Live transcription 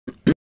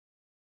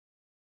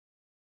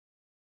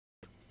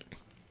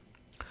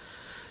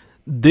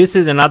This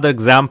is another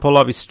example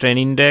of strain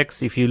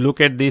index. If you look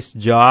at this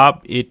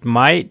job, it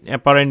might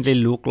apparently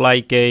look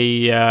like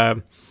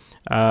it's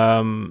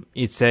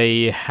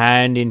a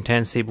hand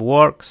intensive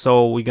work.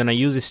 So we're gonna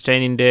use a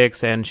strain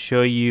index and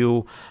show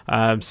you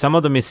some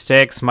of the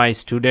mistakes my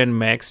student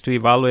makes to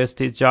evaluate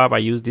this job. I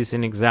use this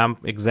in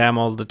exam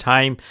all the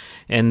time,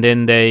 and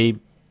then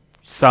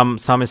some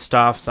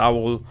stuffs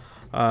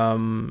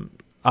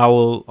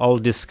I'll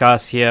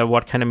discuss here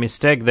what kind of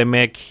mistake they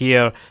make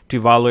here to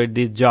evaluate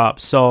this job.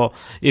 So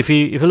if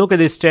you look at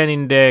this strain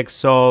index,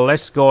 so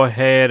let's go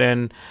ahead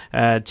and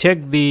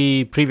check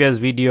the previous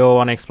video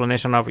on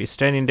explanation of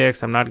strain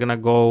index. I'm not gonna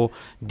go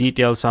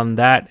details on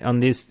that. On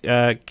this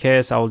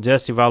case, I'll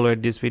just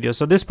evaluate this video.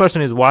 So this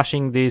person is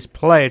washing these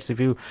plates. If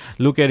you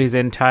look at his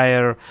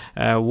entire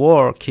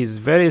work, he's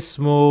very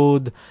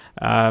smooth.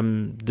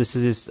 This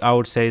is his, I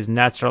would say, his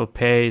natural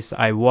pace.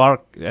 I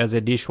worked as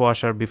a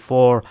dishwasher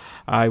before.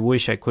 I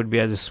wish I could be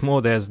as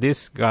smooth as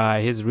this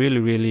guy. He's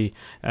really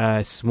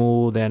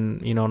smooth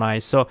and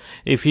nice. So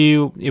if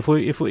we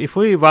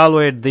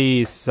evaluate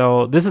these,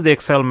 so this is the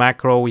Excel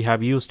macro we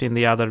have used in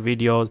the other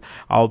videos.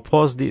 I'll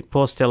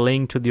post a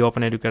link to the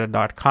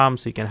openeducator.com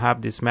so you can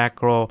have this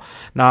macro.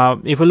 Now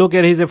if we look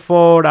at his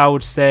effort, I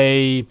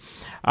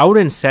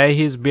wouldn't say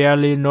he's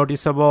barely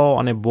noticeable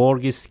on a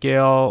Borg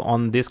scale.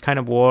 On this kind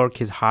of work,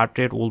 his heart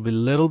rate will be a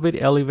little bit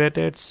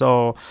elevated,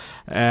 so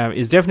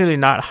it's definitely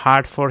not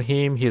hard for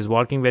him. He's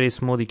working very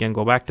smooth. You can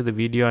go back to the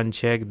video and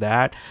check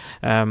that.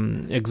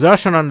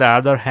 Exertion, on the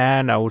other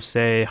hand, I would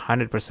say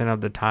 100%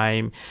 of the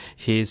time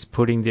he's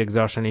putting the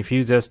exertion. If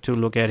you just to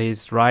look at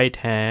his right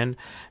hand,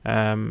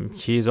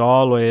 he's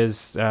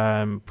always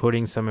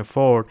putting some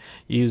effort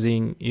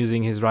using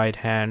his right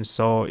hand.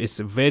 So it's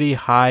a very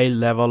high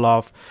level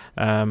of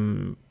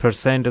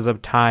percentage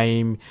of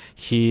time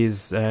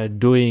he's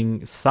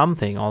doing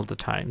something all the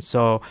time.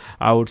 So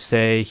I would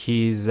say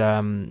his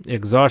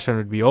exhaustion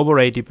would be over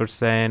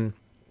 80%.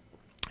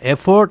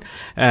 Effort,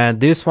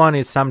 this one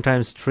is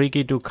sometimes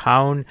tricky to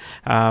count.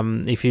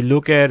 If you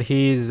look at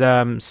his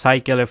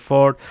cycle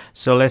effort,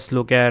 so let's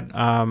look at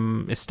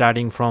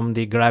starting from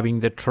the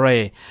grabbing the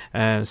tray.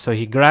 So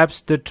he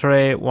grabs the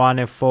tray, one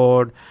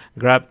effort,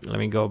 let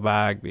me go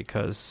back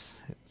because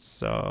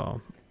it's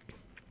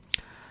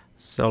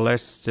so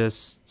let's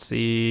just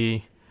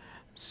see.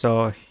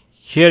 So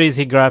here is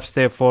he grabs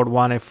the effort,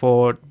 one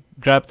effort,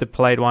 grab the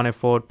plate, one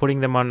effort,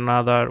 putting them on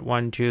another,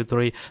 1 2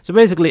 3. So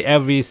basically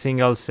every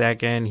single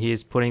second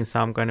he's putting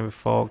some kind of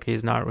effort.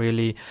 He's not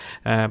really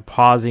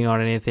pausing or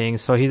anything.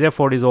 So his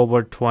effort is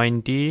over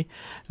 20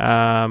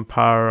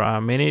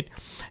 per minute.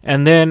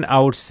 And then I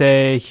would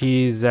say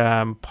his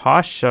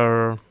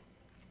posture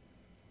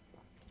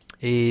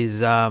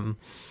is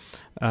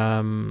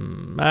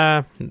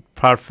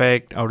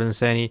perfect. I wouldn't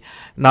say any.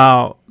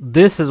 Now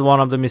this is one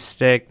of the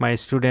mistake my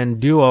students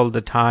do all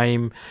the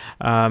time.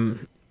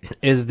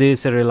 Is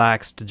this a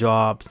relaxed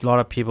job? A lot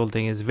of people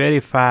think it's very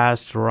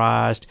fast,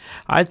 rushed.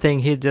 I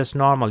think he's just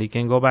normal. You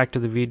can go back to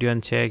the video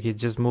and check. He's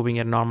just moving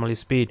at normal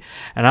speed.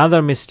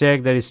 Another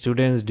mistake that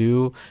students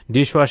do,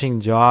 dishwashing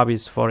job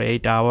is for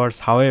 8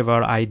 hours.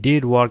 However, I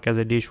did work as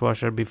a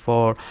dishwasher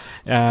before.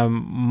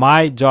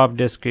 My job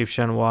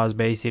description was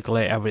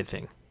basically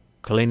everything: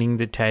 cleaning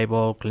the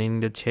table,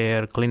 cleaning the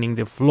chair, cleaning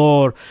the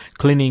floor,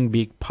 cleaning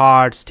big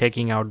parts,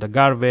 taking out the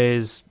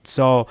garbage.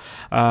 So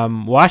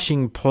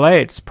washing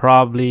plates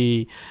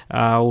probably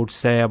I would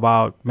say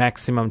about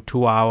maximum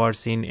 2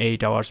 hours in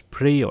 8 hours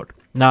period.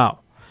 Now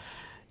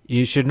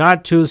you should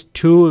not choose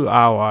 2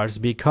 hours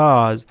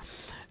because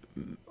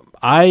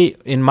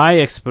in my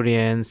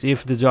experience,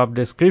 if the job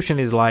description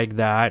is like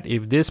that,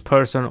 if this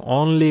person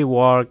only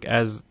work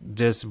as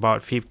just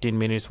about 15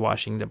 minutes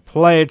washing the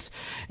plates,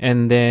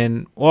 and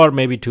then or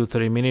maybe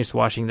 2-3 minutes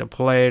washing the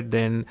plate,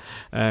 then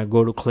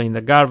go to clean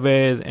the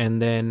garbage,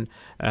 and then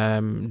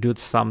do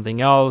something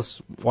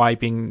else,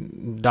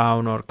 wiping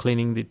down or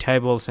cleaning the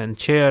tables and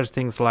chairs,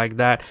 things like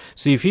that.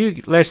 So if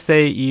you, let's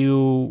say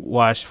you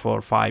wash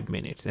for 5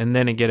 minutes and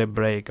then you get a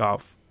break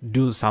of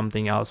do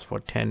something else for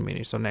 10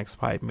 minutes or next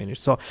 5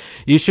 minutes, so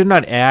you should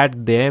not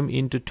add them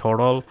into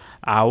total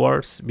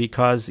hours,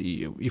 because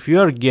if you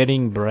are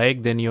getting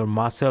break, then your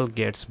muscle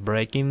gets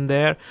break in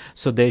there,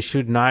 so they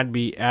should not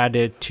be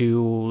added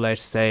to,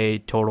 let's say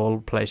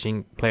total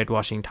plate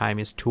washing time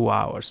is 2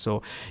 hours.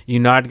 So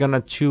you're not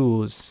gonna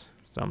choose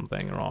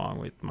something wrong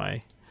with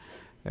my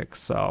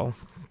Excel.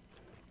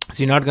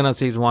 So you're not gonna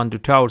say it's 1 to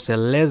 2 hours, say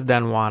less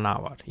than 1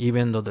 hour,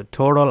 even though the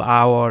total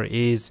hour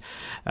is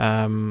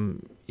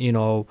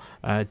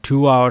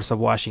 2 hours of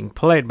washing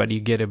plate, but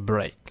you get a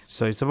break.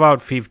 So it's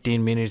about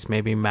 15 minutes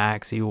maybe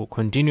max. You will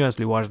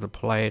continuously wash the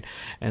plate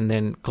and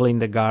then clean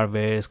the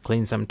garbage,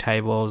 clean some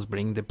tables,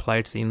 bring the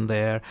plates in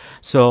there.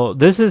 So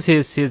this is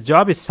his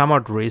job is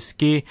somewhat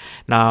risky.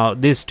 Now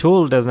this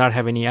tool does not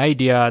have any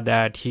idea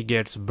that he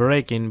gets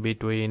break in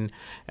between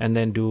and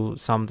then do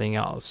something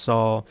else.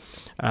 So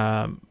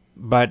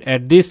but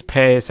at this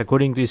pace,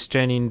 according to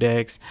strain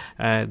index,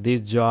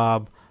 this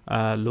job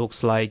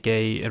looks like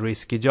a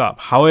risky job.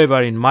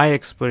 However, in my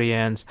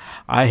experience,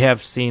 I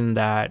have seen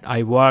that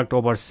I worked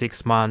over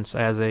 6 months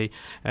as a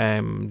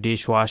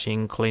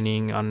dishwashing,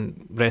 cleaning,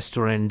 and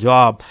restaurant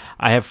job.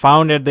 I have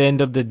found at the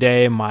end of the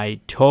day, my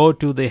toe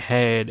to the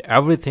head,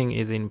 everything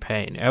is in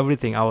pain.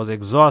 Everything. I was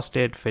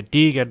exhausted,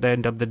 fatigued at the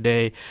end of the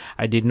day.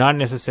 I did not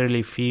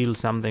necessarily feel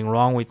something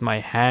wrong with my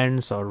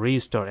hands or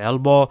wrist or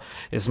elbow.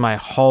 It's my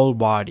whole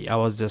body. I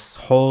was just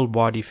whole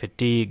body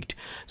fatigued.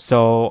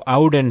 So I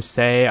wouldn't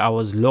say I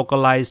was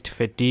localized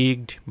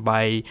fatigued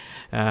by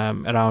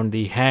around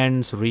the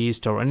hands,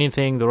 wrist, or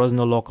anything. There was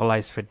no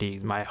localized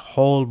fatigue. My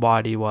whole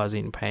body was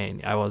in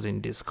pain. I was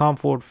in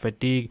discomfort,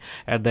 fatigue.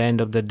 At the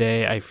end of the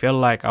day, I felt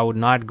like I would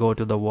not go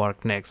to the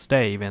work next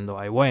day, even though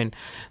I went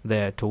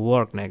there to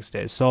work next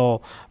day.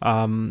 So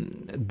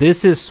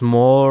this is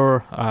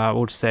more, I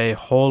would say,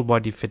 whole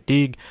body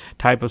fatigue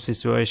type of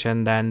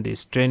situation than the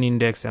strain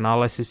index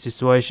analysis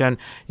situation.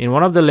 In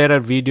one of the later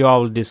video, I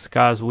will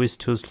discuss which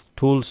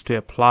tools to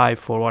apply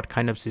for what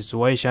kind of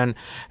situation.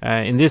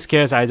 In this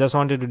case, I just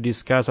wanted to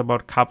discuss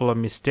about a couple of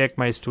mistakes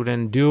my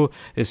students do,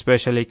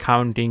 especially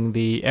counting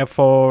the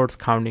efforts,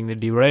 counting the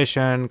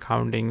duration,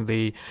 counting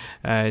the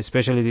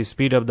especially the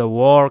speed of the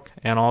work,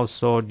 and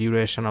also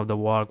duration of the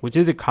work, which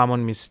is a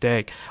common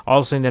mistake.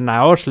 Also in the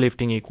NIOSH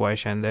lifting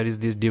equation, there is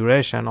this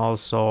duration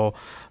also.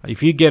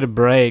 If you get a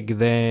break,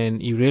 then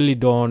you really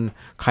don't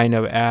kind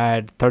of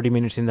add 30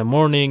 minutes in the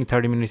morning,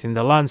 30 minutes in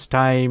the lunch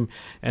time,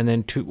 and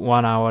then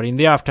 1 hour in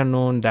the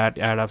afternoon. That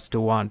adds up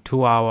to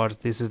 2 hours.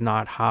 This is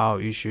not how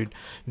you should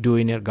do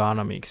in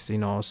ergonomics,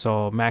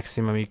 so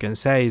maximum you can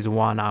say is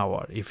 1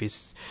 hour. If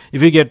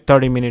you get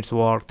 30 minutes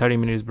work, 30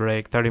 minutes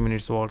break, 30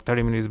 minutes work,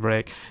 30 minutes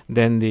break,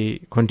 then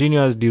the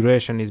continuous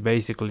duration is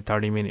basically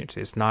 30 minutes.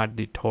 It's not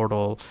the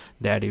total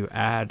that you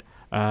add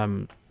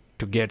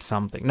to get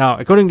something. Now,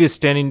 according to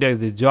strain index,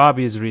 the job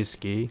is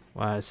risky,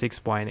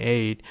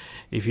 6.8.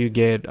 If you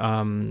get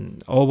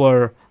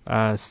over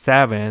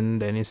 7,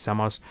 then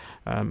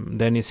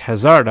it's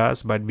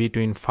hazardous, but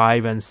between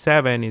 5 and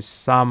 7 is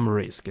some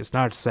risk. It's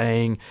not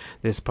saying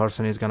this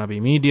person is going to be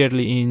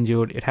immediately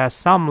injured. It has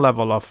some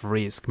level of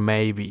risk,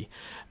 maybe,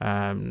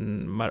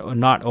 but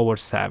not over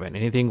 7.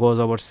 Anything goes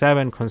over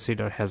 7,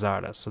 consider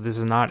hazardous. So this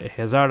is not a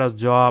hazardous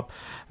job,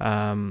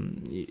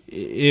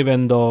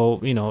 even though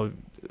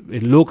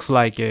it looks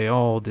like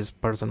this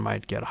person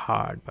might get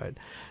hurt, but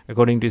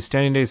according to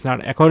strain index, it's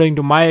not. According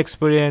to my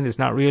experience, it's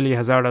not really a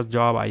hazardous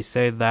job. I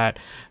said that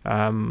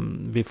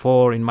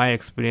before. In my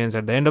experience,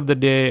 at the end of the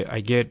day, I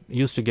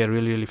used to get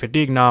really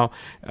fatigued. Now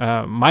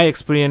my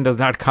experience does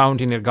not count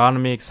in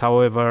ergonomics.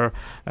 However,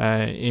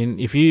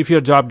 if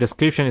your job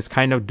description is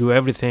kind of do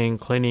everything,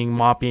 cleaning,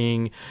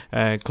 mopping,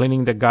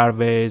 cleaning the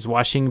garbage,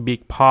 washing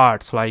big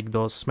parts, like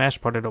those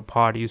smashed potato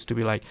pot used to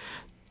be like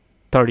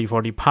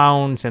 30-40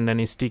 pounds, and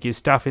then sticky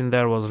stuff in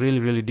there was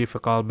really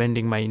difficult,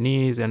 bending my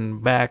knees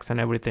and backs and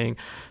everything.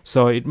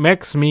 So it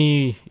makes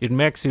you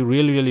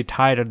really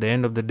tired at the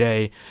end of the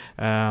day.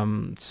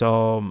 The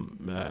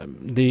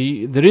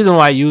reason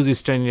why I use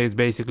this training is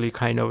basically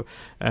kind of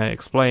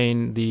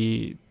explain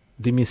the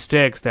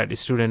mistakes that the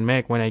student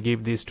make when I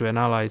give this to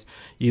analyze,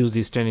 use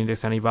this strain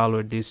index and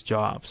evaluate this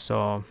job.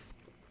 So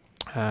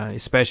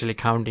especially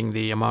counting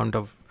the amount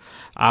of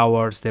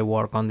hours they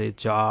work on the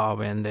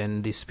job, and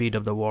then the speed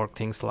of the work,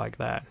 things like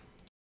that.